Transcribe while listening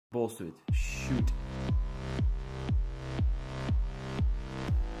Balls to it. Shoot.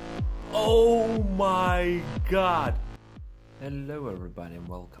 Oh my god! Hello everybody and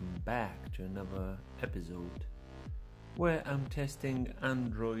welcome back to another episode where I'm testing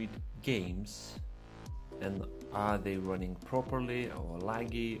Android games and are they running properly or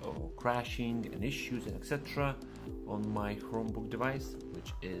laggy or crashing and issues and etc. on my Chromebook device,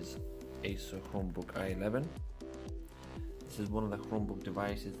 which is Acer Chromebook R11. This is one of the Chromebook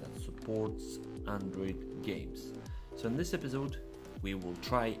devices that supports Android games. So in this episode we will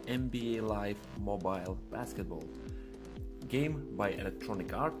try NBA Live Mobile Basketball, game by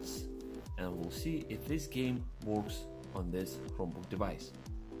Electronic Arts, and we'll see if this game works on this Chromebook device.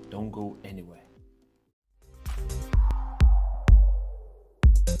 Don't go anywhere.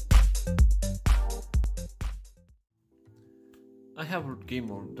 I have a game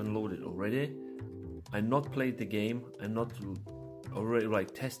downloaded already. I not played the game. I not already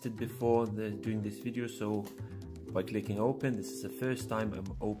tested before doing this video. So by clicking open, this is the first time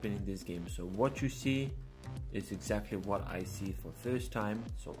I'm opening this game. So what you see is exactly what I see for first time.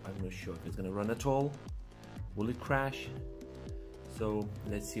 So I'm not sure if it's gonna run at all. Will it crash? So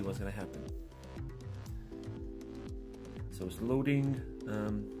let's see what's gonna happen. So it's loading.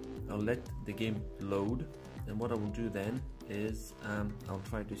 I'll let the game load, and what I will do then is I'll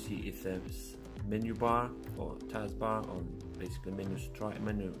try to see if there's menu bar or taskbar or basically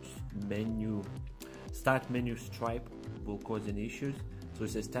start menu stripe will cause any issues. So it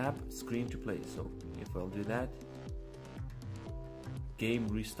says tap screen to play. So if I'll do that, game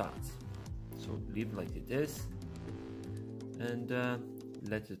restarts. So leave it like it is, and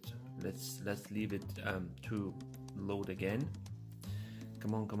let's leave it to load again.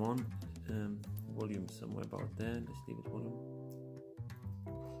 Come on. Volume somewhere about there. Let's leave it volume.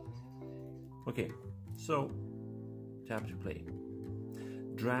 Okay, so tap to play.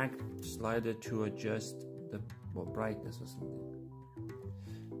 Drag slider to adjust the brightness or something.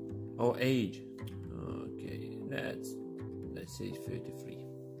 Oh, age. Okay, let's say 33.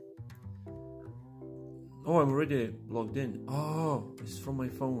 Oh, I'm already logged in. Oh, it's from my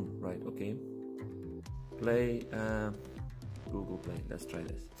phone. Right, okay. Play Google Play. Let's try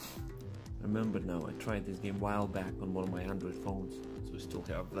this. Remember now, I tried this game a while back on one of my Android phones, so I still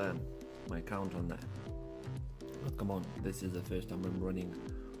have my account on that. But come on, this is the first time I'm running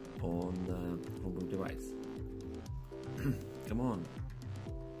on the Chromebook device. Come on.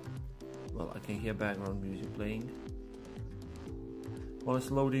 Well, I can hear background music playing. While it's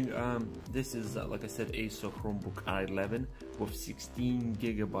loading, this is like I said, Acer Chromebook R11 with 16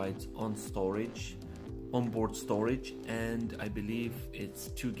 gigabytes onboard storage, and I believe it's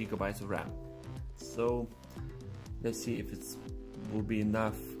 2 gigabytes of RAM. So let's see if it will be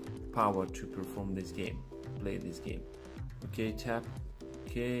enough power to perform this game, play this game. Okay, tap.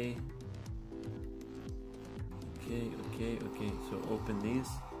 Okay. So open these,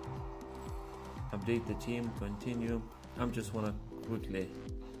 update the team, continue. I'm just wanna quickly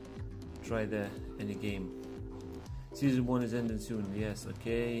try any game. Season 1 is ending soon. Yes.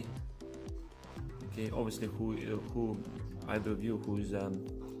 Okay. Obviously, who either of you who's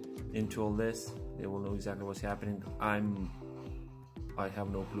into all this, they will know exactly what's happening. I have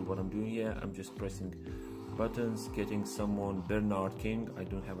no clue what I'm doing here. I'm just pressing buttons, getting someone Bernard King. I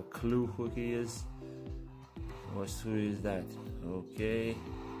don't have a clue who he is. Who is that? Okay.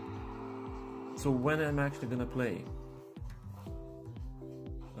 So when I'm actually gonna play?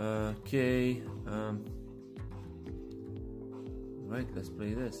 Okay. Right. Let's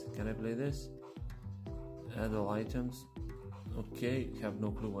play this. Can I play this? Add all items. Okay. Have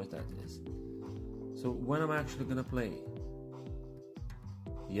no clue what that is. So when I'm actually gonna play?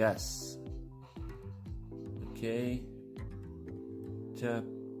 Yes. Okay. Tap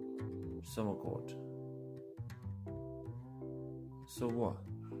summer court. So what?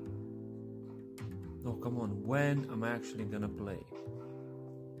 Oh, come on. When I'm actually gonna play?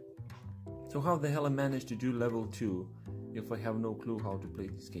 So how the hell I managed to do level 2 if I have no clue how to play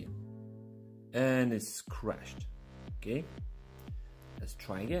this game? And it's crashed. Okay. Let's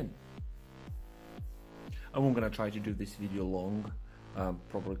try again. I'm gonna try to do this video long.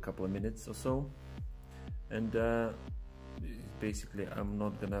 Probably a couple of minutes or so, and basically I'm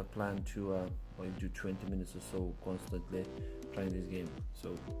not gonna plan to do 20 minutes or so constantly trying this game.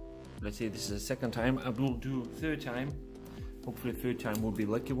 So let's say this is the second time. I will do third time. Hopefully third time will be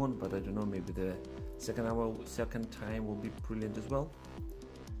lucky one, but I don't know, maybe the second time will be brilliant as well.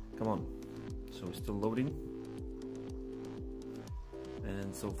 Come on. So it's still loading,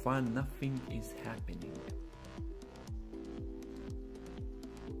 and so far nothing is happening.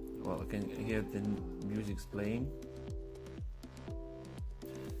 Well, I can hear the music's playing.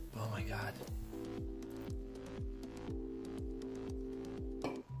 my god.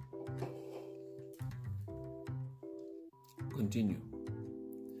 Continue.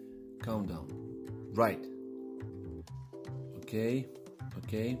 Countdown. Right. Okay.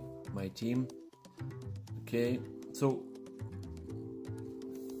 Okay. My team. Okay. So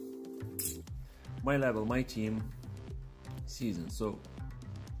my level, my team, season. So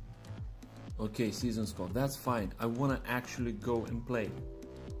okay, season score. That's fine. I wanna actually go and play.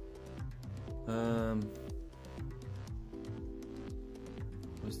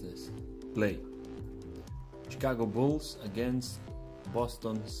 What's this? Play. Chicago Bulls against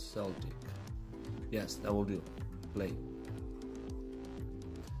Boston Celtic. Yes, that will do. Play.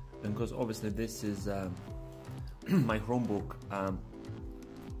 And because obviously this is my Chromebook,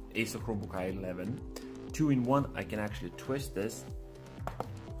 Acer Chromebook R11. 2-in-1. I can actually twist this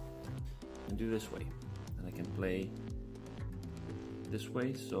and do this way, and I can play this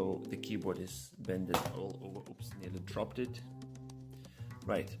way. So the keyboard is bended all over. Oops, nearly dropped it.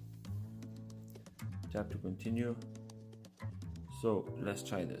 Right. Tap to continue. So let's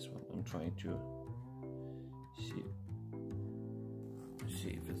try this one. I'm trying to see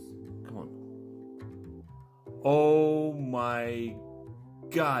if it's, come on. Oh my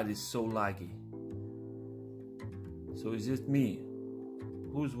god, it's so laggy. So is it me?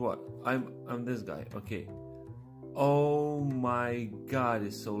 Who's what? I'm this guy. Okay. Oh my god,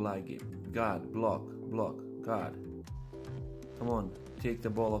 it's so laggy. God, block. God. Come on, take the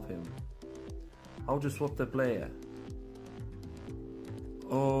ball off him. How to swap the player?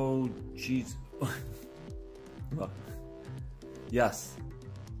 Oh jeez. Yes.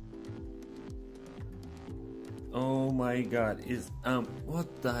 Oh my god, is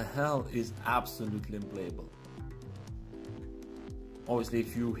what the hell, is absolutely unplayable. Obviously,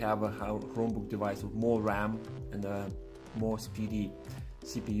 if you have a Chromebook device with more RAM and a more speedy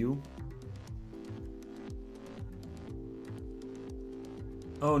CPU.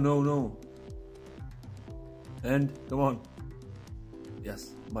 Oh no. And come on.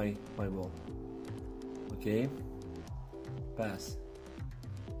 Yes, my ball. Okay. Pass.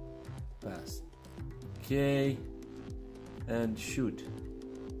 Okay. And shoot.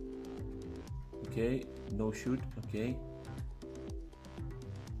 Okay. No shoot. Okay.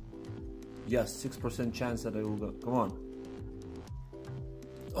 Yes, 6% chance that I will go. Come on.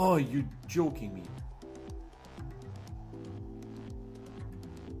 Oh, you joking me.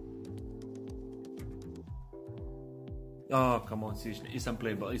 Oh, come on, seriously, it's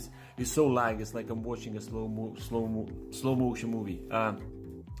unplayable. It's so lag. It's like I'm watching a slow motion movie.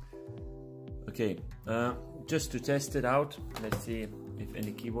 Okay, just to test it out, let's see if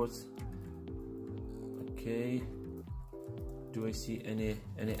any keyboards. Okay, do I see any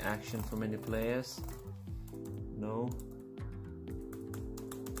action from any players? No,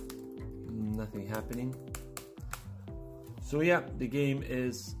 nothing happening. So yeah, the game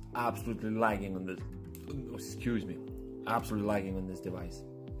is absolutely lagging on this. Excuse me. Absolutely lagging on this device.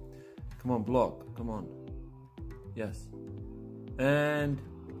 Come on, block. Come on. Yes. And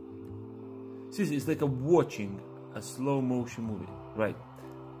see, it's like watching a slow motion movie. Right.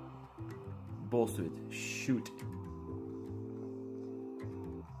 Balls to it. Shoot.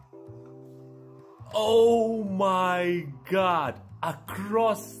 Oh my god.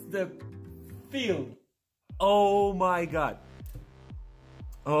 Across the field. Oh my god.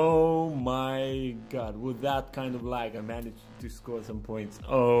 Oh my god, with that kind of lag I managed to score some points.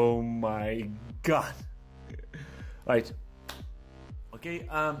 Oh my god. Right. Okay,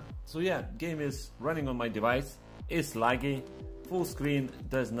 so yeah, game is running on my device. It's laggy. Full screen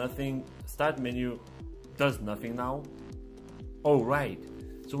does nothing. Start menu does nothing now. Oh right.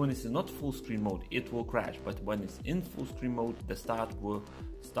 So when it's in not full screen mode, it will crash, but when it's in full screen mode, the start will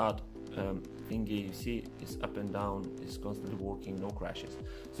start thingy. You see, it's up and down, it's constantly working, no crashes.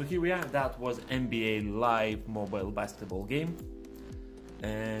 So here we are. That was NBA Live mobile basketball game,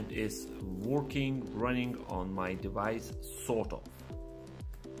 and it's working, running on my device, sort of.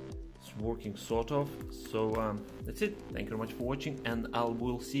 It's working sort of. So that's it. Thank you very much for watching, and I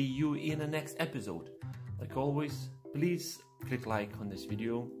will see you in the next episode. Like always, please click like on this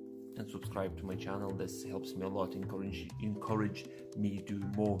video and subscribe to my channel. This helps me a lot, encourage me to do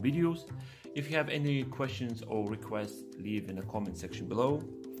more videos. If you have any questions or requests, leave in the comment section below.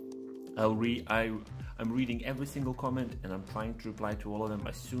 I'm reading every single comment, and I'm trying to reply to all of them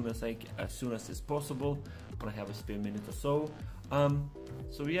as soon as it's possible when I have a spare minute or so.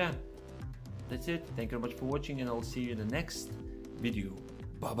 So yeah, that's it. Thank you very much for watching, and I'll see you in the next video.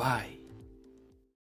 Bye bye.